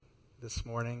this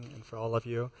morning and for all of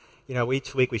you. You know,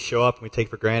 each week we show up and we take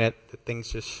for granted that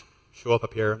things just show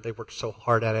up here. They work so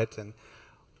hard at it, and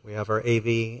we have our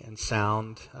AV and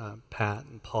sound, Pat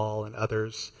and Paul and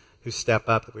others who step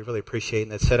up that we really appreciate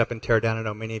and that set up and tear down. I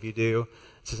know many of you do.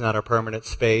 This is not our permanent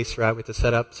space, right? We have to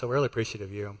set up, so we're really appreciative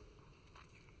of you.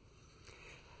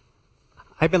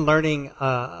 I've been learning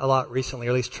a lot recently,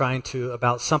 or at least trying to,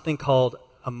 about something called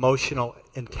emotional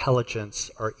intelligence,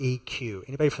 or EQ.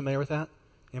 Anybody familiar with that?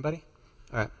 Anybody?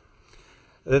 All right.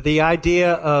 The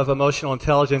idea of emotional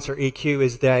intelligence, or EQ,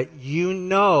 is that you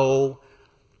know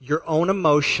your own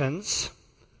emotions,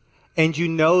 and you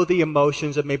know the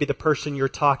emotions of maybe the person you're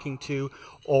talking to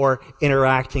or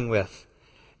interacting with.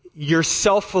 You're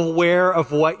self-aware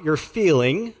of what you're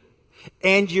feeling,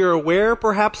 and you're aware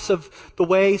perhaps of the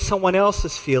way someone else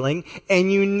is feeling,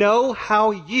 and you know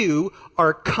how you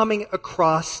are coming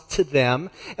across to them,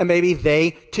 and maybe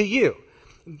they to you.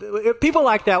 People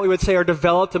like that, we would say, are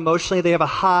developed emotionally. They have a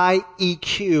high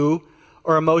EQ,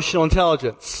 or emotional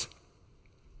intelligence.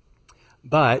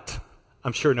 But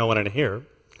I'm sure no one in here,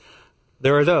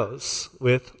 there are those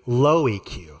with low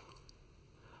EQ,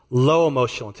 low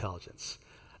emotional intelligence,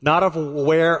 not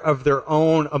aware of their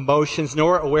own emotions,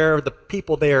 nor aware of the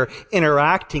people they are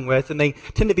interacting with, and they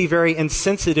tend to be very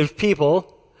insensitive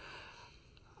people.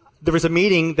 There was a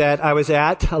meeting that I was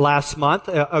at last month,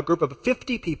 a group of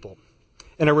 50 people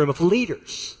in a room of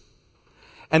leaders.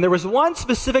 And there was one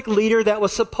specific leader that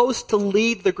was supposed to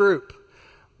lead the group.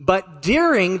 But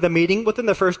during the meeting, within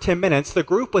the first 10 minutes, the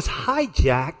group was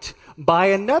hijacked by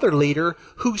another leader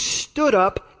who stood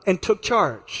up and took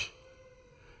charge.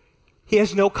 He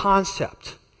has no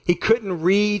concept. He couldn't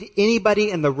read anybody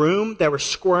in the room that were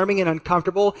squirming and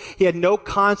uncomfortable. He had no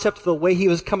concept of the way he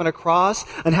was coming across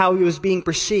and how he was being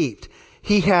perceived.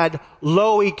 He had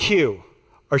low EQ,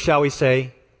 or shall we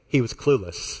say, he was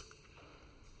clueless.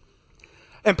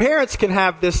 And parents can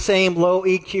have this same low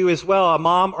EQ as well. A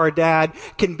mom or a dad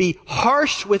can be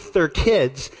harsh with their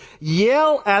kids,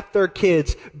 yell at their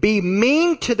kids, be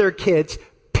mean to their kids,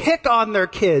 pick on their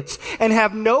kids, and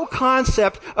have no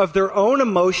concept of their own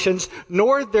emotions,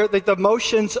 nor the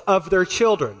emotions of their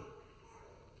children.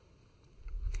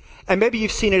 And maybe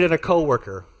you've seen it in a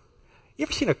coworker. You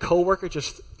ever seen a coworker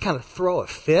just kind of throw a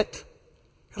fit?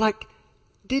 You're like,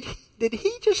 did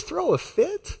he just throw a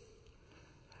fit?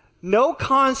 No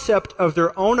concept of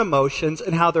their own emotions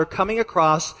and how they're coming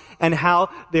across and how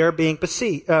they're being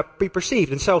perceived.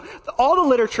 And so all the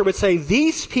literature would say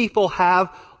these people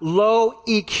have low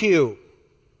EQ.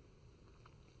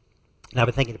 And I've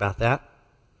been thinking about that.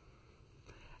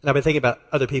 And I've been thinking about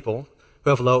other people who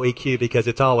have low EQ, because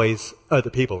it's always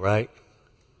other people, right?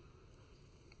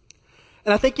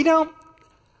 And I think,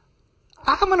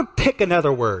 I'm going to pick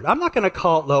another word. I'm not going to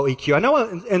call it low EQ. I know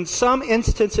in some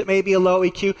instance it may be a low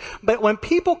EQ, but when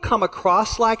people come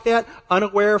across like that,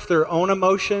 unaware of their own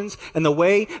emotions and the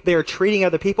way they are treating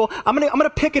other people, I'm going to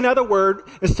pick another word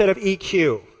instead of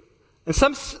EQ. In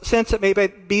some sense, it may be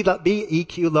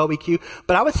EQ, low EQ,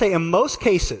 but I would say in most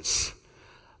cases,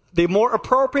 the more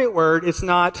appropriate word is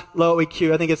not low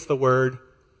EQ. I think it's the word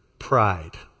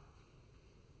pride.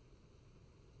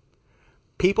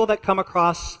 People that come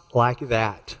across like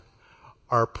that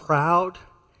are proud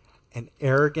and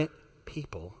arrogant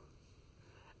people.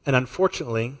 And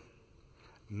unfortunately,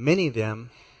 many of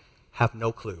them have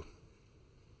no clue.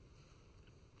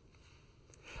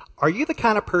 Are you the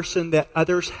kind of person that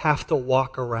others have to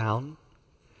walk around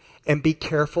and be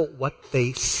careful what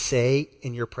they say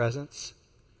in your presence?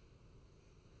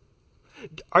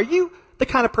 Are you the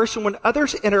kind of person when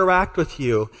others interact with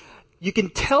you, you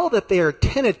can tell that they are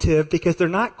tentative because they're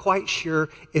not quite sure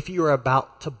if you're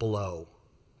about to blow?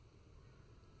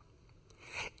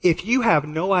 If you have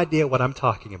no idea what I'm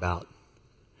talking about,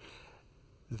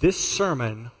 this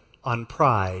sermon on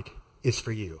pride is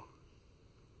for you.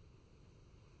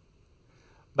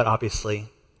 But obviously,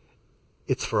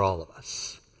 it's for all of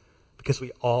us, because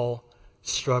we all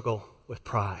struggle with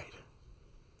pride.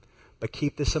 But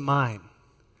keep this in mind.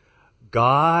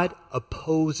 God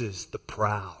opposes the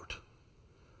proud,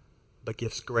 but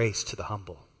gives grace to the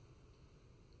humble.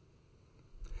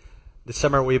 This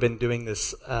summer we've been doing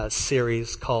this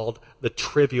series called The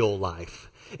Trivial Life,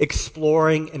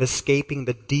 exploring and escaping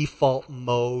the default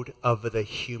mode of the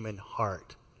human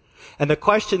heart. And the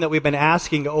question that we've been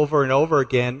asking over and over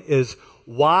again is,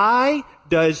 why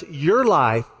does your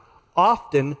life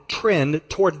often trend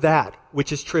toward that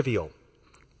which is trivial?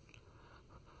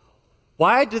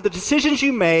 Why do the decisions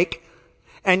you make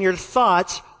and your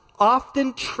thoughts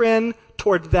often trend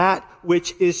toward that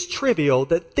which is trivial,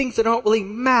 that things that don't really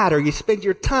matter. You spend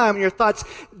your time and your thoughts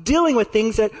dealing with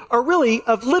things that are really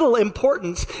of little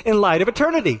importance in light of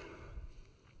eternity.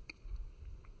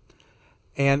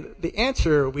 And the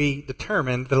answer, we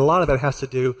determined that a lot of that has to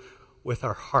do with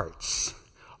our hearts.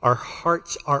 Our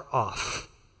hearts are off.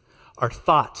 Our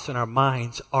thoughts and our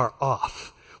minds are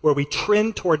off, where we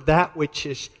trend toward that which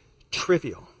is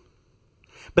trivial.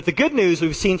 But the good news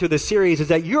we've seen through this series is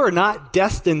that you are not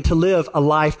destined to live a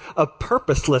life of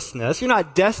purposelessness. You're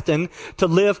not destined to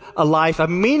live a life of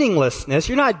meaninglessness.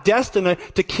 You're not destined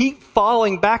to keep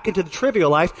falling back into the trivial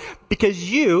life,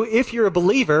 because you, if you're a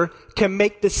believer, can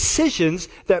make decisions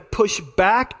that push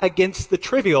back against the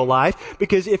trivial life.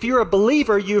 Because if you're a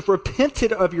believer, you've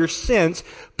repented of your sins,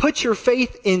 put your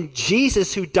faith in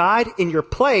Jesus who died in your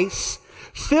place,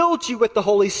 filled you with the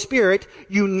Holy Spirit.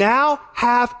 You now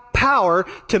have power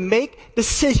to make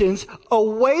decisions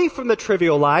away from the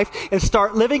trivial life and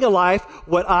start living a life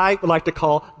what I would like to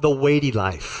call the weighty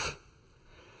life.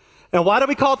 And why do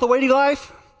we call it the weighty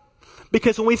life?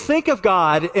 Because when we think of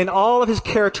God and all of his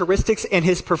characteristics and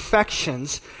his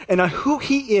perfections and who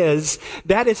he is,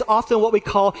 that is often what we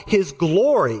call his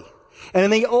glory. And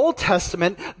in the Old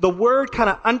Testament, the word kind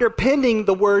of underpinning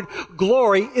the word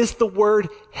glory is the word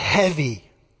heavy.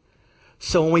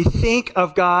 So when we think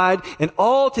of God and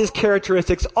all of his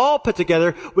characteristics all put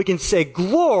together, we can say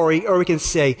glory, or we can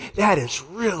say that is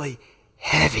really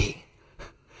heavy.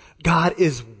 God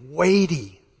is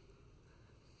weighty.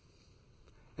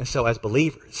 And so as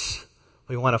believers,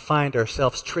 we want to find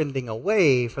ourselves trending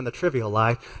away from the trivial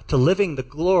life to living the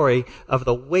glory of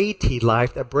the weighty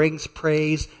life that brings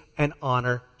praise and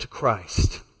honor to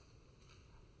Christ.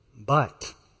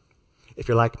 But if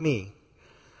you're like me,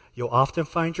 you'll often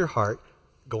find your heart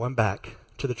going back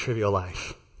to the trivial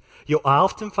life. You'll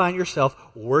often find yourself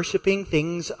worshiping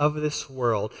things of this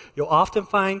world. You'll often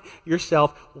find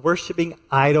yourself worshiping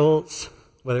idols,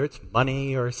 whether it's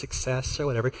money or success or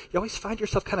whatever. You always find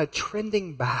yourself kind of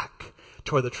trending back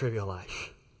toward the trivial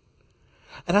life.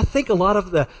 And I think a lot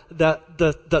of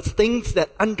the things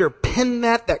that underpin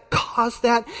that cause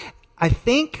that, I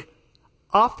think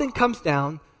often comes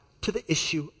down to the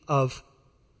issue of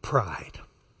pride.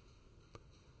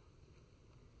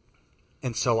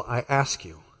 And so I ask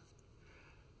you,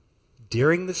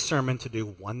 during this sermon, to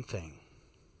do one thing.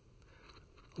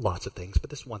 Lots of things,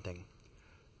 but this one thing.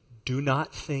 Do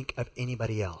not think of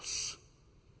anybody else.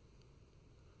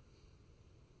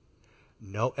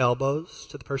 No elbows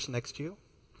to the person next to you.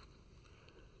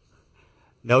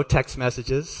 No text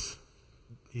messages.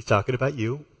 He's talking about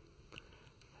you.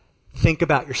 Think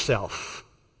about yourself.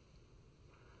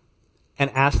 And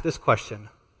ask this question: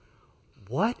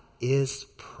 what is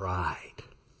pride?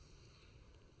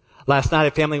 Last night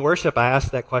at family worship, I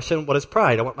asked that question: what is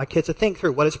pride? I want my kids to think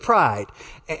through, what is pride?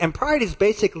 And pride is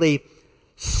basically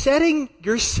setting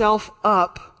yourself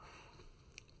up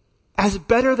as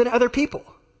better than other people.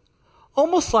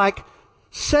 Almost like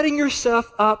setting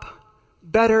yourself up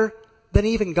better than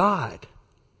even God.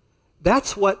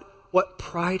 That's what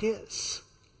pride is.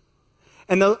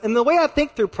 And the way I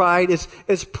think through pride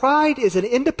is pride is an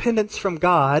independence from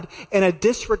God and a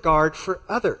disregard for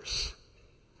others.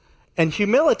 And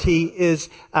humility is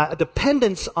a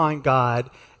dependence on God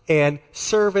and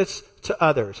service to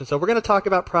others. And so we're going to talk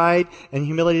about pride and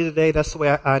humility today. That's the way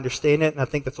I understand it, and I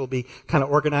think this will be kind of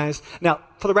organized. Now,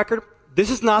 for the record, this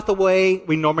is not the way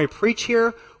we normally preach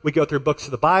here. We go through books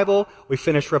of the Bible. We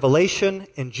finish Revelation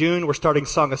in June. We're starting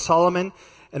Song of Solomon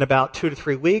in about 2 to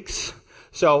 3 weeks.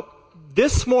 So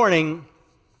this morning,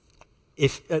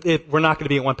 if we're not going to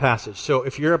be in one passage. So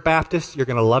if you're a Baptist, you're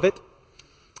going to love it.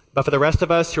 But for the rest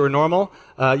of us who are normal,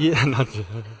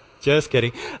 just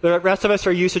kidding. The rest of us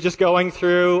are used to just going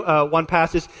through one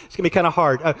passage. It's going to be kind of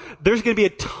hard. There's going to be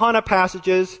a ton of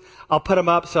passages. I'll put them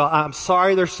up. So I'm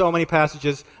sorry there's so many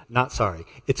passages. Not sorry.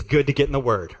 It's good to get in the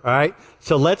Word. All right?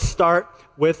 So let's start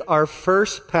with our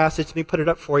first passage. Let me put it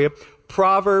up for you.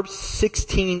 Proverbs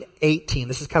 16:18.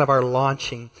 This is kind of our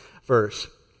launching verse.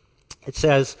 It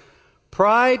says,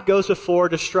 "Pride goes before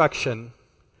destruction,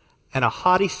 and a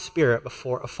haughty spirit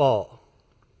before a fall."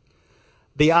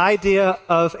 The idea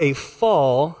of a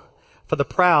fall for the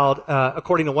proud,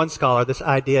 according to one scholar, this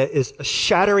idea is a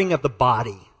shattering of the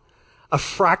body, a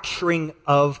fracturing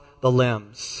of the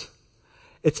limbs.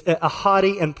 It's a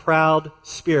haughty and proud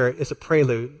spirit is a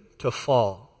prelude to a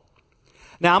fall.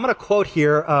 Now, I'm going to quote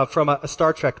here from a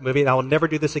Star Trek movie, and I will never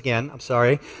do this again. I'm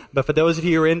sorry. But for those of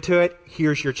you who are into it,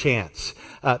 here's your chance.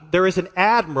 There is an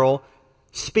admiral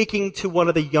speaking to one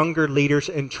of the younger leaders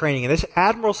in training. And this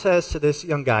admiral says to this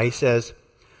young guy, he says,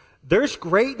 "There's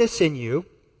greatness in you,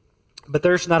 but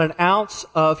there's not an ounce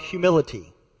of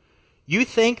humility. You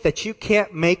think that you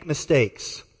can't make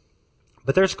mistakes,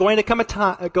 but there's going to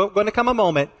come a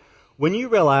moment when you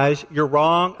realize you're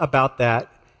wrong about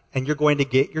that, and you're going to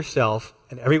get yourself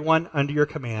and everyone under your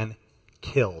command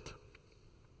killed.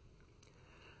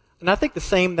 And I think the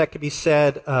same that could be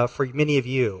said for many of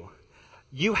you.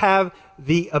 You have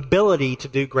the ability to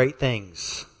do great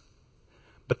things,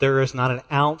 but there is not an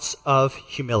ounce of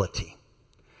humility.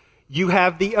 You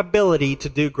have the ability to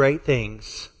do great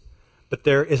things, but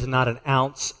there is not an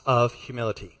ounce of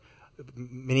humility.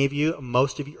 Many of you,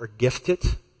 most of you are gifted.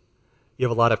 You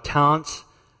have a lot of talents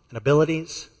and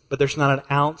abilities, but there's not an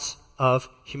ounce of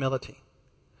humility.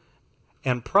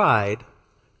 And pride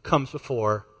comes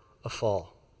before a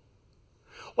fall.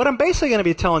 What I'm basically going to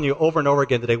be telling you over and over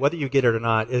again today, whether you get it or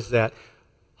not, is that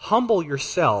humble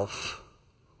yourself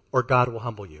or God will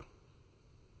humble you.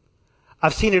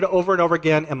 I've seen it over and over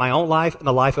again in my own life and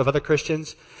the life of other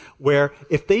Christians, where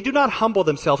if they do not humble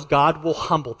themselves, God will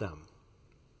humble them.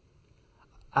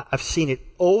 I've seen it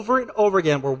over and over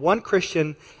again where one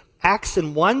Christian acts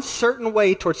in one certain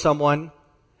way towards someone,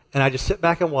 and I just sit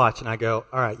back and watch, and I go,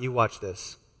 all right, you watch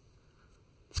this.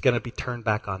 It's going to be turned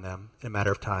back on them in a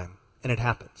matter of time. And it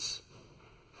happens.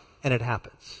 And it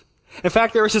happens. In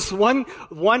fact, there was this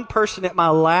one person at my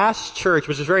last church,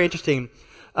 which is very interesting.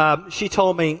 She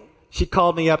called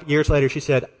me up years later. She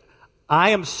said, I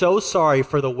am so sorry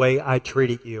for the way I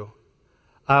treated you.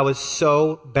 I was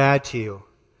so bad to you.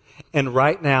 And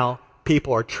right now,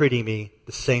 people are treating me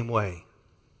the same way.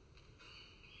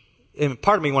 And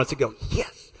part of me wants to go,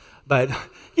 yes. But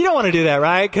you don't want to do that,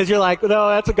 right? Because you're like, no,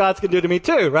 that's what God's going to do to me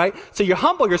too, right? So you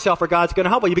humble yourself or God's going to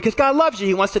humble you because God loves you.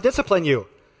 He wants to discipline you.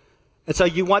 And so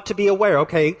you want to be aware,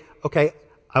 okay,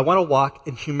 I want to walk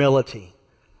in humility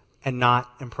and not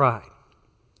in pride.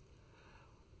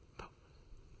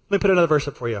 Let me put another verse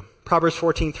up for you. Proverbs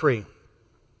 14:3.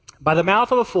 By the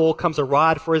mouth of a fool comes a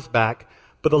rod for his back,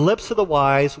 but the lips of the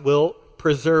wise will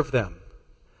preserve them.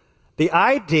 The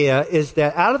idea is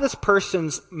that out of this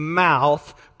person's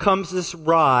mouth comes this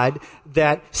rod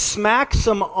that smacks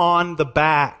them on the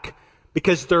back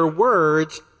because their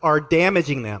words are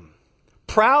damaging them.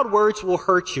 Proud words will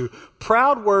hurt you.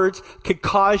 Proud words could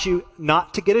cause you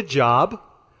not to get a job.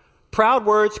 Proud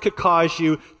words could cause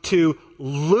you to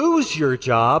lose your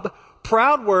job.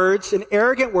 Proud words and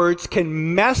arrogant words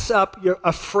can mess up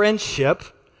a friendship.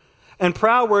 And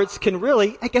proud words can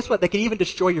really, and guess what? They can even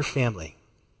destroy your family.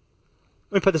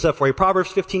 Let me put this up for you. Proverbs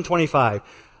 15:25.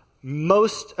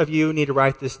 Most of you need to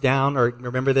write this down or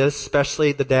remember this,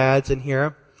 especially the dads in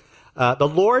here. The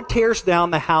Lord tears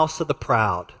down the house of the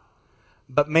proud,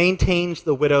 but maintains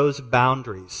the widow's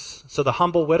boundaries. So the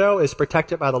humble widow is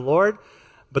protected by the Lord,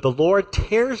 but the Lord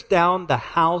tears down the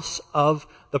house of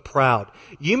the proud.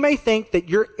 You may think that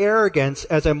your arrogance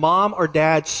as a mom or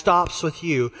dad stops with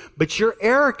you, but your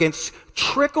arrogance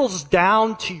trickles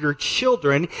down to your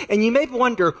children, and you may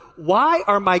wonder, why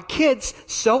are my kids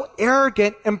so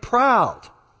arrogant and proud?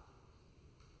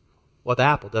 Well, the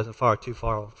apple doesn't fall too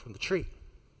far from the tree.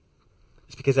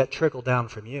 It's because that trickled down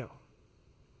from you.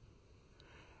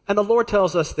 And the Lord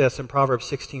tells us this in Proverbs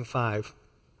 16:5.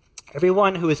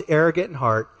 Everyone who is arrogant in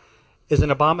heart is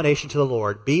an abomination to the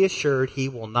Lord. Be assured he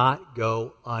will not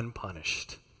go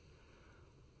unpunished.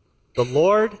 The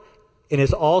Lord, in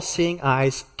his all-seeing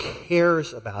eyes,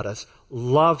 cares about us,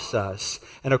 loves us.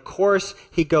 And of course,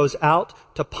 he goes out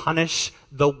to punish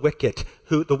the wicked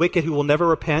who will never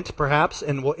repent, perhaps,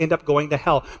 and will end up going to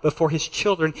hell. But for his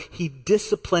children, he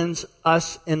disciplines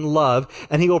us in love,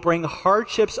 and he will bring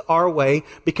hardships our way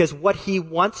because what he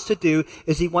wants to do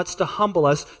is he wants to humble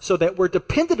us so that we're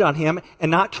dependent on him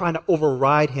and not trying to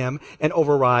override him and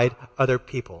override other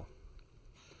people.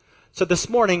 So this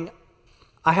morning,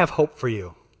 I have hope for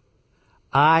you.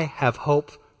 I have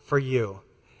hope for you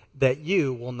that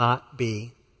you will not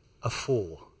be a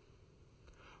fool.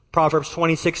 Proverbs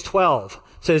 26:12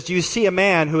 says, "Do you see a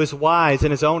man who is wise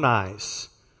in his own eyes?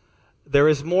 There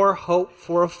is more hope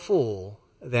for a fool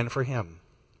than for him."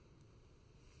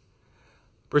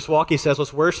 Bruce Walke says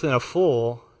what's worse than a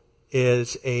fool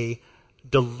is a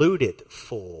deluded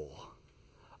fool.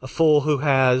 A fool who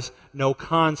has no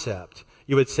concept.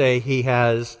 You would say he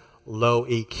has low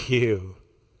EQ.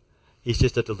 He's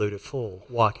just a deluded fool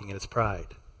walking in his pride.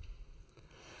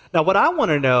 Now, what I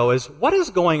want to know is what is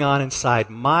going on inside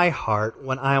my heart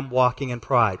when I am walking in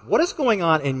pride? What is going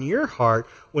on in your heart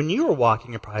when you are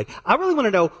walking in pride? I really want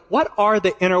to know what are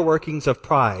the inner workings of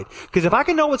pride. Because if I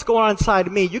can know what's going on inside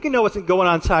of me, you can know what's going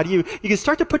on inside of you. You can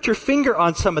start to put your finger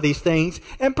on some of these things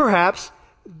and perhaps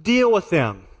deal with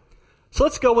them. So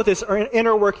let's go with this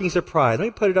inner workings of pride. Let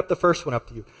me put the first one up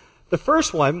to you. The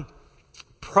first one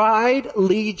Pride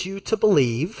leads you to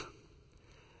believe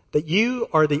that you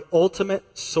are the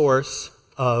ultimate source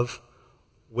of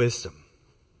wisdom.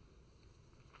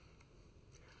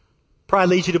 Pride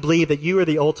leads you to believe that you are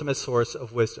the ultimate source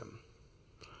of wisdom.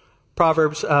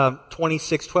 Proverbs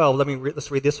 26:12.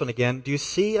 Let's read this one again. Do you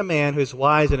see a man who's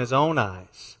wise in his own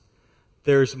eyes?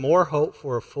 There's more hope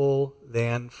for a fool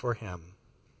than for him.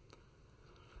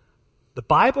 The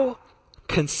Bible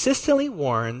consistently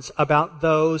warns about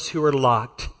those who are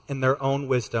locked in their own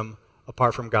wisdom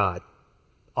apart from God.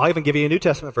 I'll even give you a New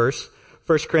Testament verse,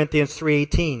 1 Corinthians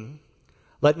 3:18.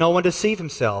 Let no one deceive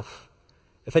himself.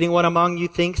 If anyone among you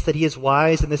thinks that he is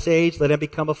wise in this age, let him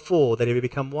become a fool, that he may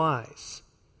become wise.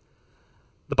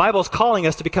 The Bible is calling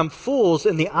us to become fools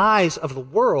in the eyes of the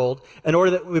world in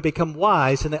order that we become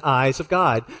wise in the eyes of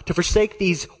God. To forsake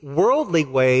these worldly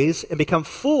ways and become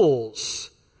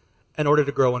fools in order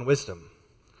to grow in wisdom.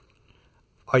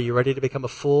 Are you ready to become a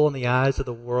fool in the eyes of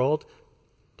the world,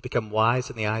 to become wise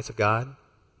in the eyes of God?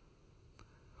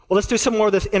 Well, let's do some more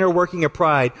of this inner working of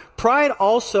pride. Pride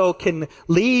also can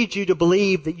lead you to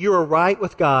believe that you are right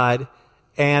with God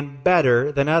and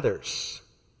better than others.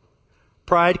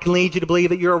 Pride can lead you to believe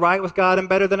that you're right with God and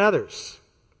better than others.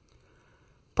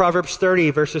 Proverbs 30,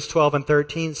 verses 12 and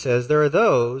 13 says, there are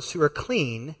those who are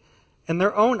clean in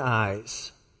their own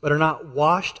eyes, but are not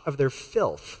washed of their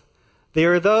filth. They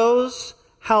are those,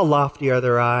 how lofty are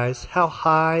their eyes, how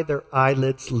high their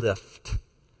eyelids lift.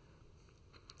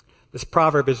 This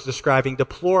proverb is describing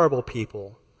deplorable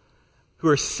people who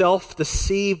are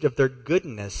self-deceived of their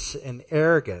goodness and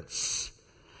arrogance.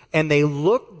 And they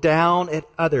look down at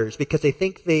others because they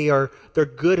think they're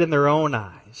good in their own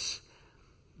eyes.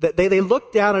 They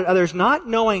look down at others not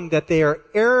knowing that they are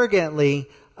arrogantly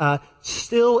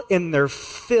still in their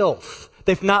filth.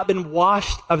 They've not been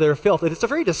washed of their filth. It's a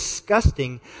very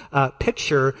disgusting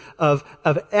picture of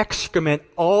excrement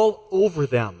all over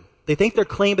them. They think they're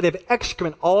clean, but they have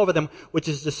excrement all over them, which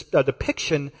is just a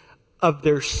depiction of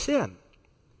their sin.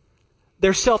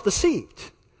 They're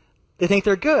self-deceived. They think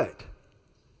they're good.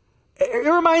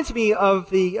 It reminds me of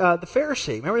the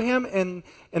Pharisee. Remember him in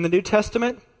the New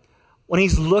Testament? When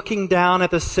he's looking down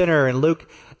at the sinner in Luke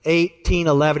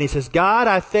 18:11, he says, God,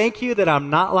 I thank you that I'm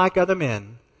not like other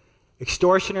men,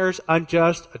 extortioners,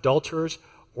 unjust, adulterers,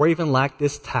 or even like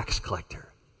this tax collector.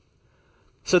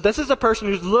 So this is a person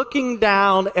who's looking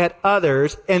down at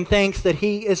others and thinks that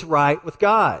he is right with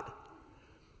God.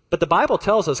 But the Bible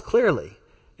tells us clearly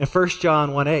in 1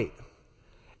 John 1:8,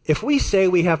 if we say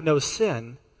we have no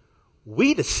sin,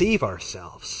 we deceive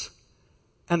ourselves,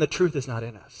 and the truth is not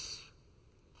in us.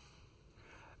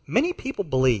 Many people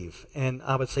believe, and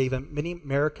I would say even many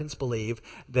Americans believe,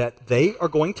 that they are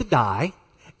going to die,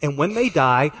 and when they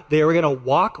die, they are going to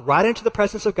walk right into the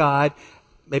presence of God.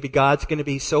 Maybe God's going to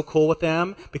be so cool with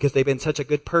them because they've been such a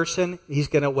good person. He's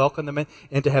going to welcome them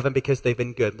into heaven because they've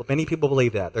been good. But many people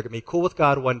believe that. They're going to be cool with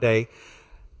God one day,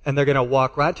 and they're going to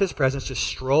walk right into His presence, just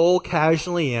stroll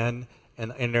casually in,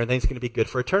 and everything's going to be good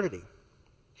for eternity.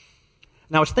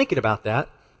 And I was thinking about that,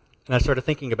 and I started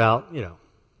thinking about,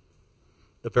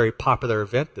 the very popular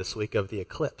event this week of the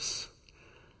eclipse.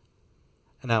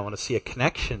 And I want to see a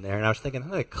connection there. And I was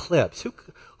thinking, eclipse,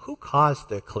 who caused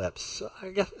the eclipse? I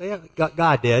guess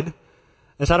God did.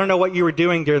 And so I don't know what you were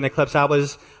doing during the eclipse. I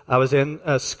was in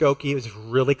Skokie. It was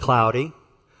really cloudy.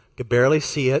 Could barely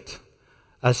see it.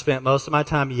 I spent most of my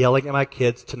time yelling at my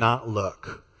kids to not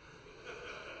look.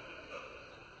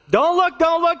 Don't look,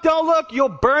 don't look, don't look. You'll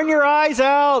burn your eyes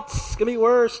out. It's going to be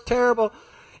worse. Terrible.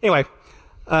 Anyway,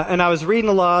 and I was reading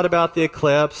a lot about the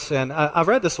eclipse, and I've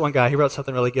read this one guy. He wrote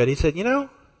something really good. He said,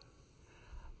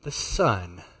 the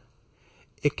sun,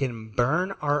 it can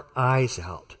burn our eyes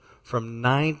out from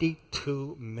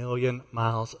 92 million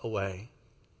miles away.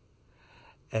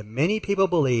 And many people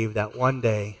believe that one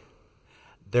day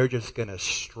they're just going to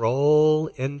stroll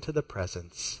into the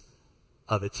presence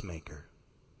of its maker.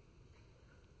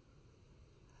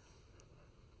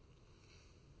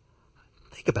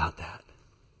 Think about that.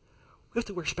 We have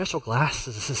to wear special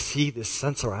glasses to see this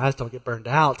sun so our eyes don't get burned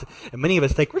out. And many of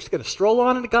us think we're just going to stroll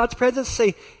on into God's presence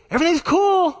and say, everything's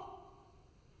cool.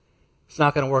 It's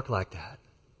not going to work like that.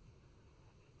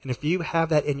 And if you have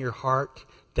that in your heart,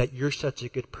 that you're such a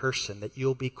good person, that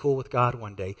you'll be cool with God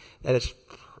one day, that is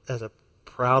a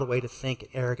proud way to think and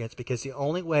arrogance, because the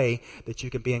only way that you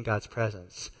can be in God's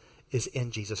presence is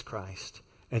in Jesus Christ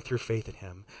and through faith in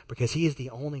Him, because He is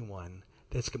the only one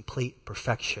that's complete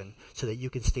perfection, so that you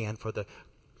can stand for the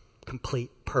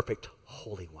complete, perfect,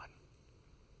 holy one.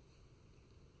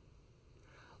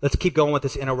 Let's keep going with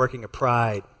this inner working of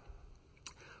pride.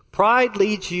 Pride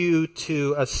leads you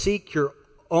to seek your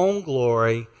own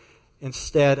glory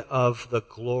instead of the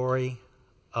glory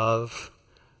of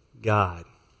God.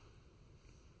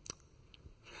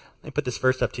 Let me put this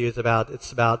verse up to you.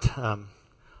 It's about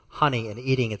honey and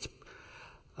eating. It's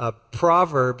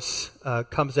Proverbs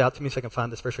comes out to me, so I can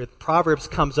find this verse. Proverbs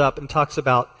comes up and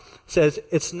says,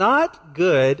 it's not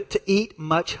good to eat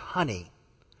much honey,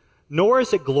 nor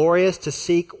is it glorious to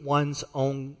seek one's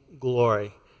own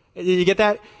glory. Did you get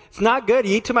that? It's not good.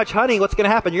 You eat too much honey, what's going to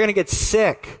happen? You're going to get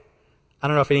sick. I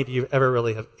don't know if any of you ever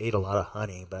really have ate a lot of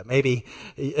honey, but maybe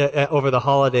over the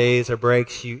holidays or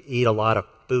breaks, you eat a lot of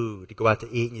food. You go out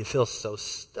to eat and you feel so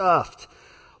stuffed.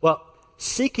 Well,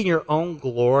 seeking your own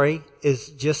glory is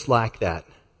just like that.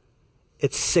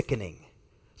 It's sickening.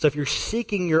 So if you're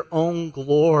seeking your own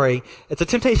glory, it's a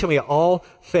temptation we all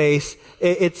face.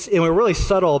 And we're really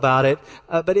subtle about it,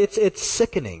 but it's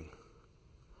sickening.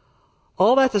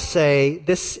 All that to say,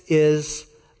 this is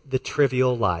the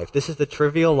trivial life. This is the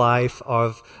trivial life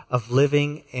of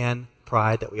living in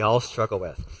pride that we all struggle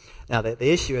with. Now,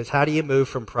 the issue is, how do you move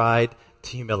from pride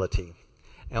to humility?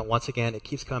 And once again, it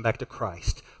keeps coming back to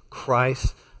Christ.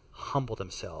 Christ humbled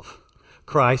himself.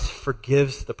 Christ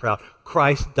forgives the proud.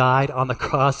 Christ died on the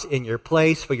cross in your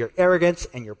place for your arrogance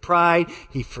and your pride.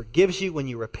 He forgives you when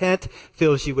you repent,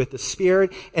 fills you with the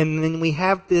Spirit. And then we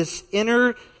have this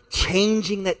inner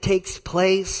changing that takes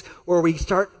place where we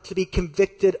start to be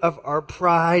convicted of our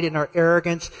pride and our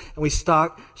arrogance, and we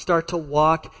start to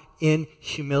walk in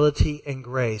humility and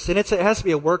grace. And it has to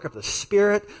be a work of the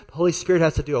Spirit. The Holy Spirit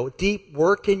has to do a deep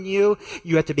work in you.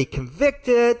 You have to be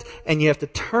convicted, and you have to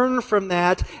turn from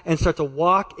that and start to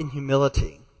walk in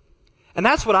humility. And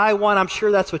that's what I want. I'm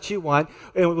sure that's what you want.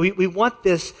 And we want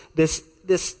this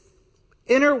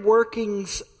inner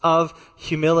workings of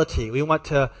humility. We want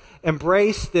to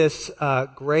embrace this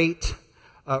great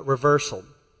reversal.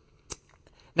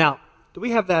 Now, do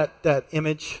we have that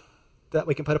image that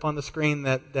we can put up on the screen?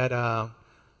 There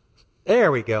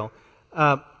we go.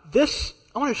 I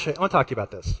want to talk to you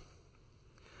about this.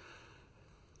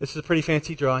 This is a pretty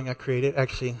fancy drawing I created.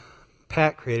 Actually,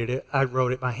 Pat created it. I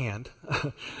wrote it by hand.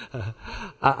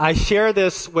 I share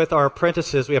this with our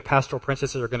apprentices. We have pastoral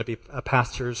apprentices who are going to be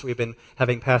pastors. We've been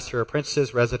having pastor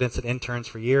apprentices, residents, and interns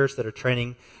for years that are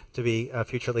training to be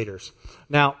future leaders.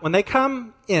 Now, when they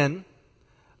come in,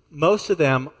 most of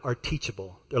them are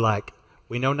teachable. They're like,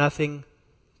 we know nothing,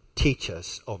 teach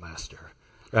us, O Master.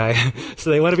 Right? So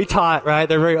they want to be taught, right?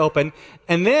 They're very open.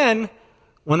 And then,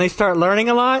 when they start learning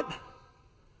a lot,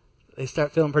 they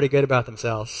start feeling pretty good about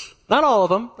themselves. Not all of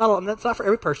them. That's not for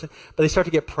every person. But they start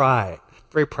to get pride,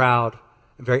 very proud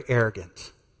and very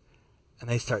arrogant. And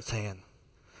they start saying,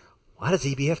 why does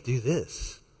EBF do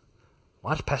this?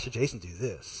 Why does Pastor Jason do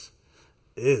this?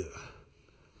 Ew.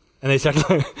 And they start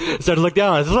to look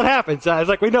down. This is what happens. It's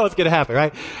like, we know it's going to happen,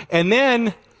 right? And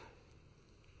then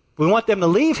we want them to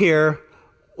leave here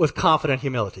with confident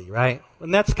humility, right?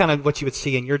 And that's kind of what you would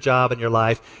see in your job and your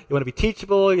life. You want to be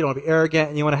teachable, you don't want to be arrogant,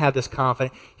 and you want to have this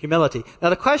confident humility. Now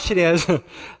the question is,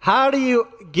 how do you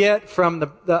get from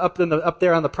the up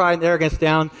there on the pride and arrogance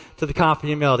down to the confident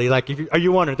humility? Like, are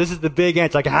you wondering, this is the big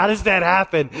answer, like, how does that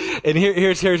happen? And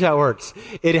here's how it works.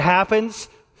 It happens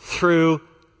through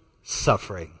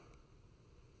suffering.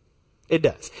 It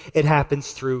does. It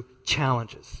happens through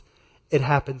challenges. It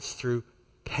happens through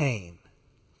pain.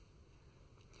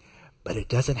 But it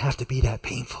doesn't have to be that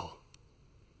painful.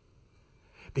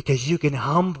 Because you can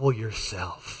humble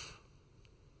yourself.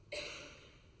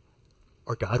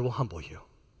 Or God will humble you.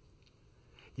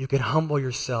 You can humble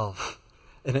yourself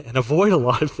and avoid a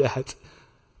lot of that.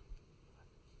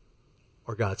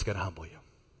 Or God's going to humble you.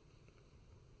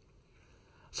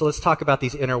 So let's talk about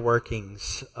these inner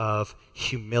workings of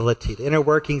humility. The inner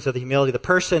workings of the humility. The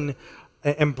person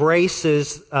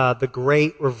embraces the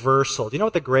great reversal. Do you know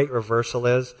what the great reversal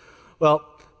is? Well,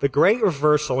 the great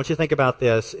reversal, once you think about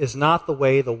this, is not the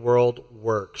way the world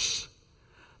works.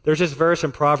 There's this verse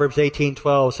in Proverbs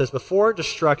 18:12. It says, before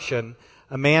destruction,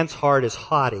 a man's heart is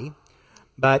haughty,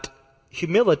 but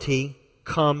humility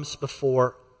comes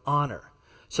before honor.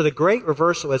 So the great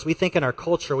reversal, as we think in our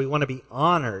culture, we want to be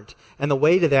honored. And the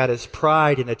way to that is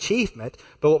pride and achievement.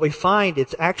 But what we find,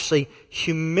 it's actually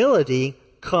humility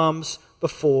comes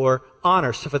before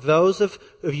honor. So for those of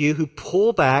you who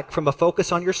pull back from a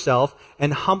focus on yourself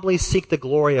and humbly seek the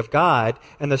glory of God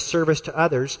and the service to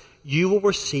others, you will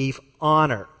receive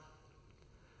honor.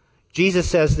 Jesus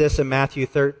says this in Matthew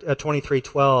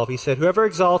 23:12. He said, whoever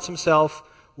exalts himself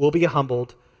will be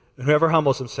humbled, and whoever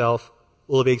humbles himself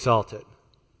will be exalted.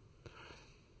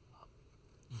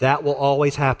 That will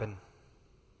always happen.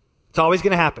 It's always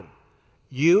going to happen.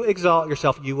 You exalt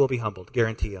yourself, you will be humbled,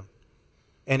 guarantee you.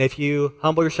 And if you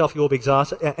humble yourself, you will be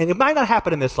exhausted. And it might not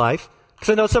happen in this life. Because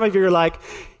I know some of you are like,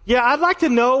 yeah, I'd like to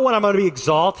know when I'm going to be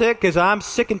exalted because I'm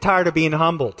sick and tired of being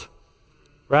humbled.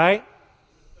 Right?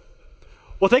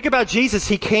 Well, think about Jesus.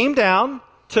 He came down,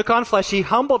 took on flesh. He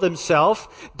humbled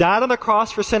himself, died on the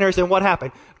cross for sinners. And what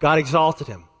happened? God exalted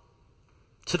him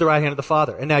to the right hand of the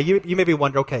Father. And now you may be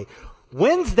wondering, okay,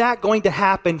 when's that going to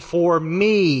happen for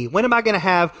me? When am I going to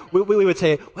have, we would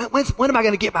say, when am I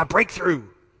going to get my breakthrough?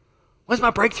 When's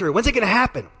my breakthrough? When's it going to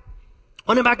happen?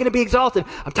 When am I going to be exalted?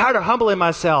 I'm tired of humbling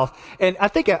myself. And I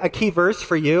think a key verse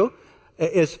for you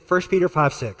is 1 Peter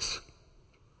 5:6.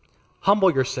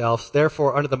 Humble yourselves,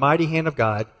 therefore, under the mighty hand of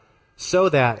God, so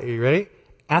that, are you ready?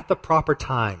 At the proper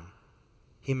time,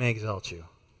 he may exalt you.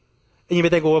 And you may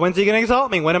think, well, when's he going to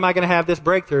exalt me? When am I going to have this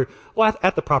breakthrough? Well,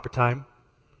 at the proper time.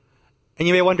 And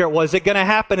you may wonder, well, is it going to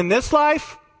happen in this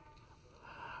life?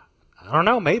 I don't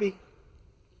know, maybe.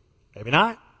 Maybe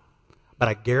not. But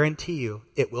I guarantee you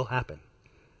it will happen.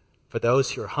 For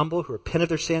those who are humble, who repent of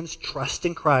their sins, trust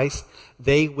in Christ,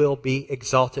 they will be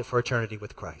exalted for eternity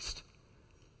with Christ.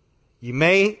 You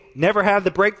may never have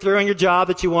the breakthrough in your job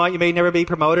that you want. You may never be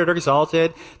promoted or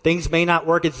exalted. Things may not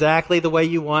work exactly the way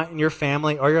you want in your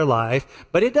family or your life.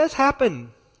 But it does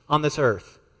happen on this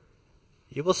earth.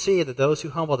 You will see that those who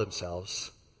humble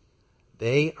themselves,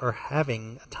 they are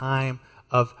having a time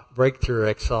of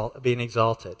breakthrough, being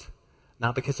exalted.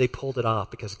 Not because they pulled it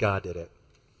off, because God did it.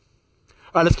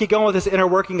 All right, let's keep going with this inner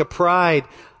working of pride,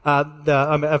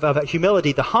 of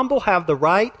humility. The humble have the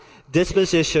right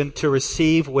disposition to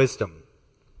receive wisdom.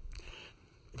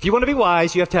 If you want to be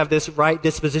wise, you have to have this right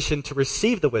disposition to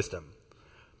receive the wisdom.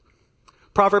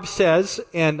 Proverbs says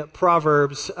in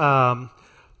Proverbs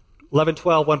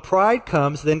 11:12, when pride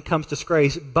comes, then comes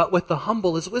disgrace, but with the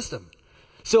humble is wisdom.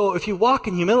 So if you walk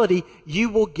in humility, you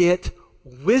will get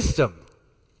wisdom.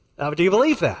 Do you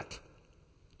believe that?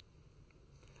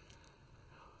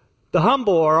 The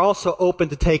humble are also open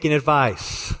to taking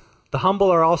advice. The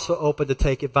humble are also open to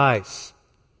take advice.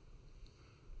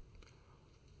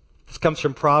 This comes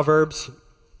from Proverbs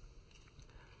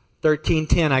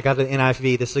 13:10. I got the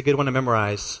NIV. This is a good one to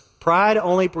memorize. Pride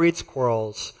only breeds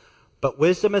quarrels, but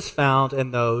wisdom is found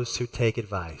in those who take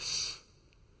advice.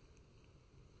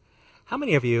 How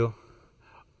many of you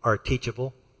are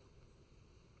teachable?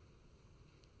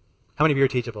 How many of you are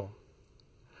teachable?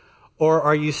 Or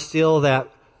are you still that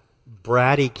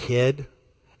bratty kid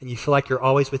and you feel like you're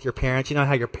always with your parents? You know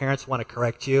how your parents want to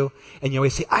correct you and you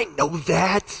always say, I know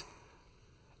that.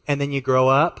 And then you grow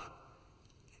up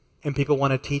and people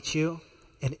want to teach you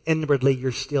and inwardly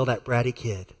you're still that bratty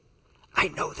kid. I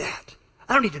know that.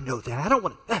 I don't need to know that. I don't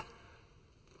want to.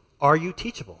 Are you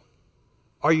teachable?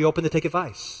 Are you open to take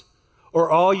advice? Or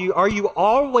are you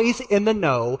always in the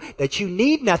know that you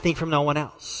need nothing from no one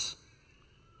else?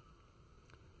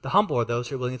 The humble are those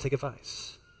who are willing to take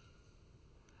advice.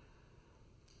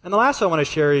 And the last one I want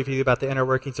to share with you about the inner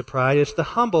workings of pride is the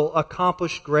humble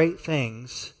accomplish great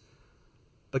things,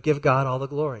 but give God all the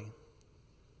glory.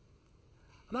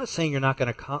 I'm not saying you're not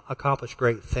going to accomplish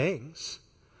great things,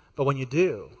 but when you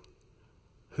do,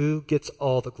 who gets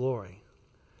all the glory?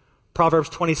 Proverbs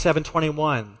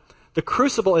 27:21. The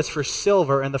crucible is for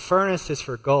silver and the furnace is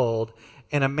for gold,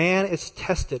 and a man is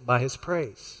tested by his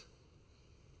praise.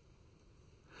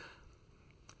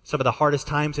 Some of the hardest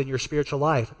times in your spiritual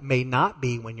life may not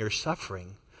be when you're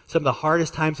suffering. Some of the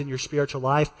hardest times in your spiritual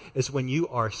life is when you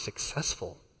are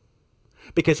successful.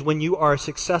 Because when you are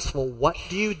successful, what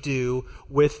do you do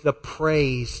with the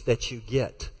praise that you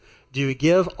get? Do you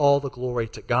give all the glory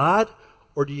to God,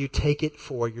 or do you take it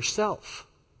for yourself?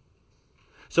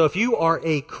 So if you are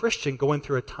a Christian going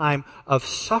through a time of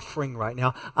suffering right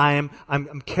now, I'm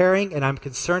caring and I'm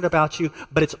concerned about you,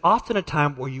 but it's often a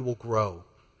time where you will grow.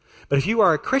 But if you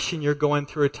are a Christian, you're going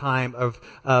through a time of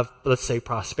let's say,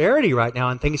 prosperity right now,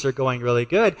 and things are going really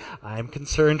good, I'm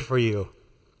concerned for you.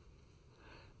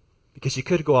 Because you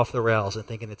could go off the rails and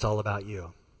thinking it's all about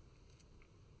you.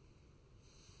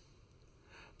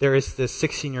 There is this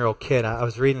 16-year-old kid. I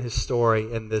was reading his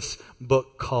story in this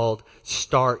book called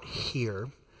Start Here.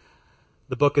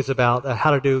 The book is about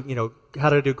how to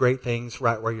do great things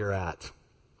right where you're at.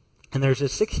 And there's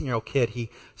this 16-year-old kid. He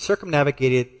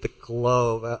circumnavigated the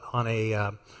globe on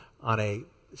a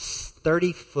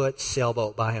 30-foot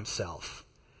sailboat by himself.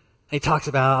 And he talks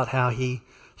about how he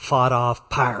fought off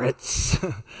pirates,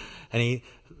 and he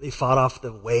fought off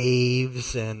the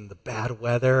waves and the bad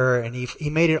weather, and he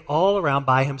made it all around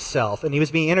by himself. And he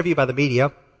was being interviewed by the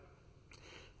media,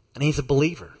 and he's a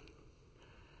believer.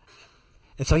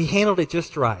 And so he handled it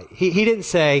just right. He didn't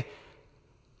say,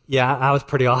 yeah, I was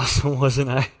pretty awesome, wasn't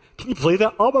I? Can you believe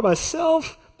that? All by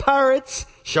myself? pirates,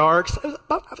 sharks. I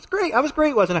was great. I was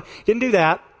great, wasn't I? Didn't do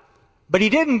that. But he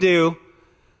didn't do,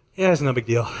 yeah, it's no big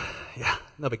deal. Yeah,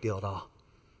 no big deal at all.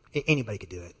 Anybody could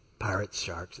do it. Pirates,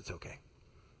 sharks, it's okay.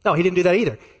 No, he didn't do that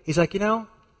either. He's like,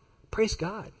 praise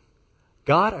God.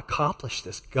 God accomplished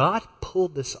this. God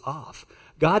pulled this off.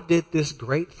 God did this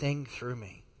great thing through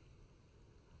me.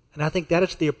 And I think that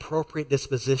is the appropriate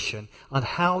disposition on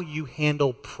how you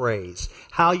handle praise,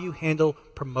 how you handle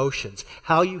promotions,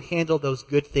 how you handle those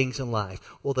good things in life.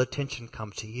 Will the attention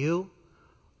come to you,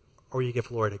 or you give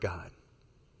glory to God?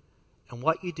 And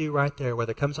what you do right there,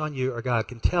 whether it comes on you or God,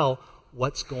 can tell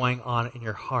what's going on in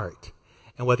your heart,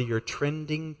 and whether you're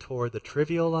trending toward the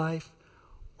trivial life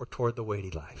or toward the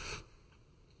weighty life.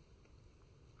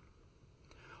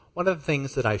 One of the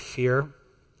things that I fear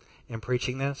in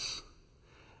preaching this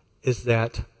is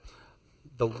that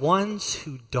the ones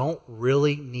who don't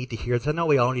really need to hear this, I know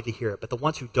we all need to hear it, but the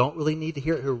ones who don't really need to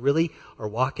hear it, who really are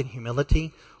walking in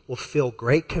humility, will feel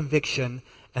great conviction,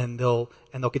 and they'll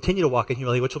continue to walk in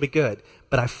humility, which will be good.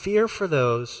 But I fear for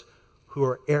those who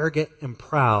are arrogant and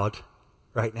proud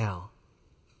right now.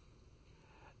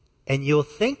 And you'll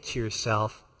think to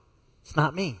yourself, it's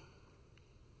not me.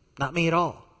 Not me at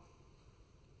all.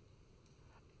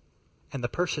 And the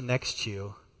person next to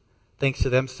you thinks to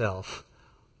themselves,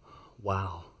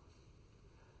 wow,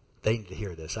 they need to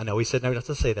hear this. I know we said no not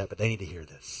to say that, but they need to hear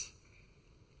this.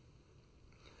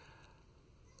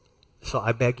 So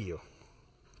I beg you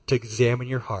to examine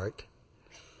your heart.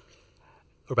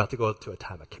 We're about to go to a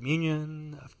time of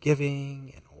communion, of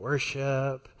giving, and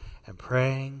worship, and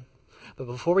praying. But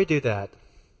before we do that,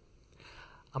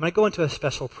 I'm going to go into a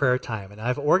special prayer time. And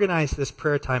I've organized this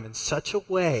prayer time in such a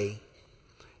way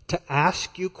to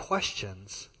ask you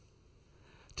questions,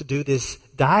 to do this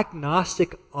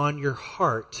diagnostic on your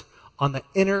heart, on the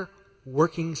inner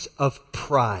workings of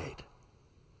pride.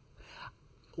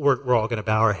 We're all going to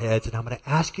bow our heads, and I'm going to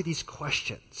ask you these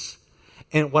questions.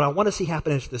 And what I want to see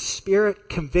happen is the Spirit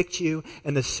convict you,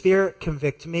 and the Spirit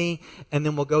convict me, and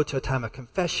then we'll go to a time of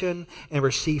confession and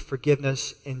receive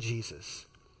forgiveness in Jesus.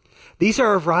 These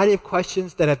are a variety of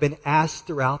questions that have been asked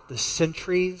throughout the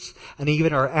centuries and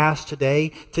even are asked today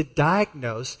to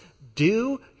diagnose,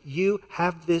 do you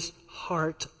have this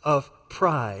heart of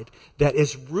pride that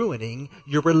is ruining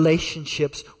your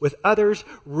relationships with others,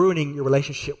 ruining your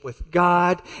relationship with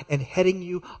God, and heading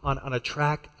you on a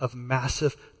track of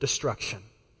massive destruction?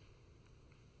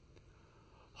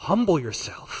 Humble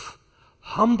yourself,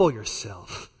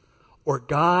 or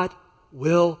God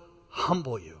will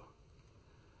humble you.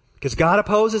 Because God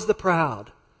opposes the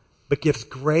proud, but gives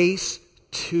grace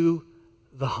to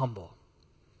the humble.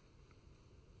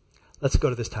 Let's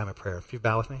go to this time of prayer. If you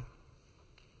bow with me.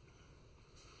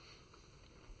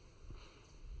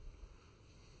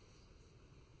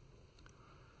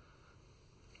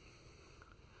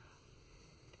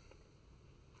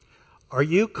 Are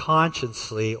you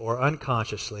consciously or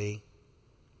unconsciously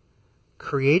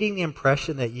creating the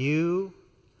impression that you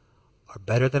are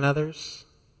better than others?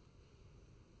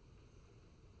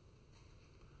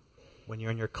 When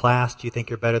you're in your class, do you think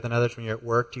you're better than others? When you're at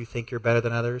work, do you think you're better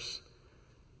than others?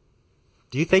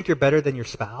 Do you think you're better than your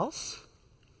spouse?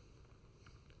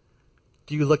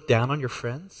 Do you look down on your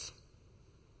friends?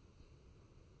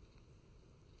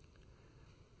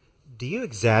 Do you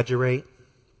exaggerate?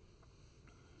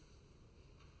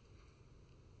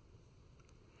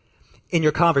 In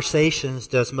your conversations,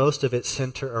 does most of it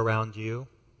center around you?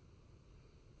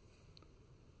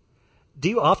 Do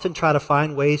you often try to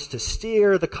find ways to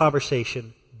steer the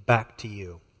conversation back to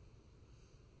you?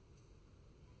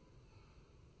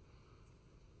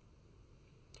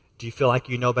 Do you feel like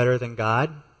you know better than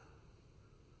God?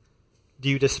 Do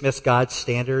you dismiss God's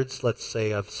standards, let's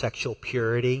say, of sexual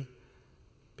purity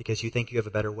because you think you have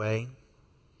a better way?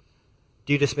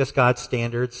 Do you dismiss God's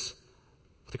standards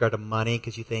with regard to money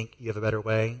because you think you have a better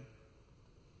way?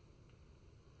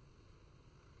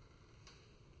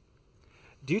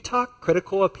 Do you talk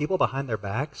critical of people behind their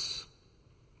backs?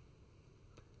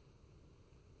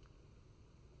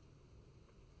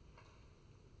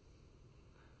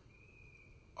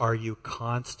 Are you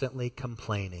constantly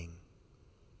complaining?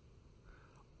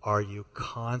 Are you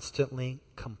constantly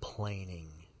complaining?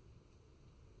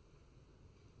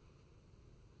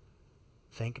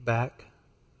 Think back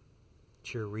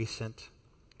to your recent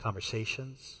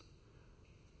conversations.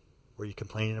 Were you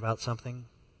complaining about something?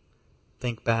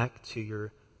 Think back to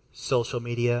your social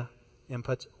media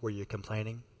inputs. Were you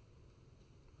complaining?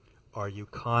 Are you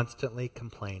constantly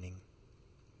complaining?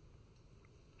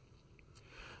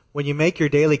 When you make your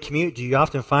daily commute, do you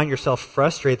often find yourself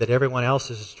frustrated that everyone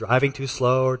else is driving too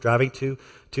slow or driving too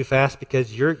fast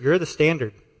because you're the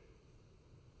standard?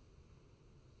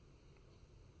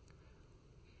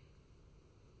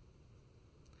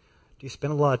 Do you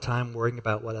spend a lot of time worrying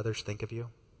about what others think of you?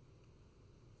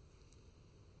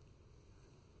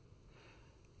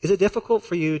 Is it difficult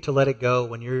for you to let it go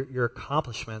when your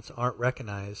accomplishments aren't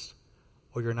recognized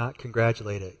or you're not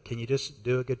congratulated? Can you just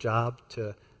do a good job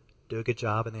in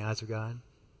the eyes of God?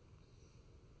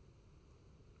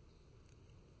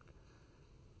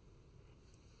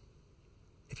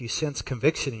 If you sense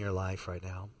conviction in your life right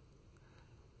now,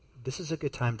 this is a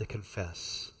good time to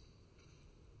confess.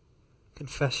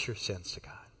 Confess your sins to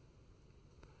God.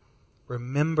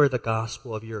 Remember the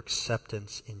gospel of your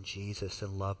acceptance in Jesus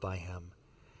and love by Him.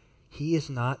 He is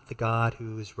not the God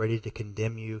who is ready to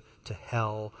condemn you to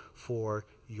hell for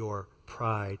your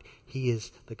pride. He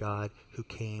is the God who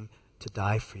came to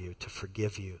die for you, to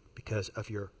forgive you because of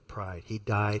your pride. He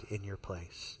died in your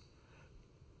place.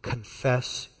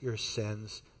 Confess your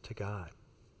sins to God.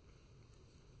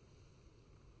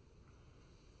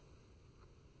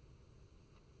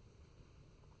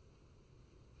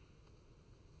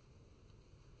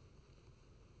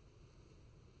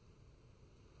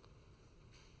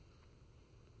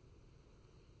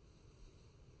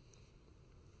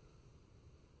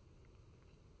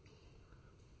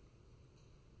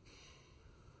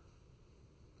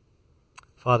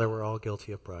 Father, we're all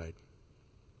guilty of pride.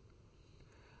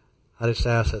 I just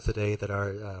ask that today that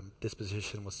our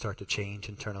disposition will start to change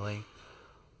internally,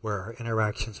 where our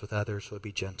interactions with others would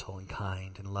be gentle and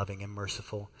kind and loving and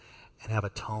merciful and have a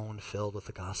tone filled with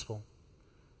the gospel,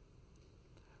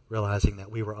 realizing that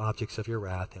we were objects of your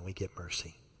wrath and we get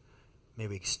mercy. May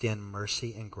we extend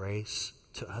mercy and grace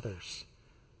to others.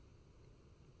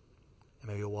 And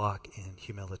may we walk in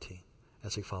humility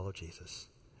as we follow Jesus.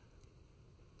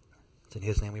 It's in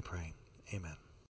His name we pray. Amen.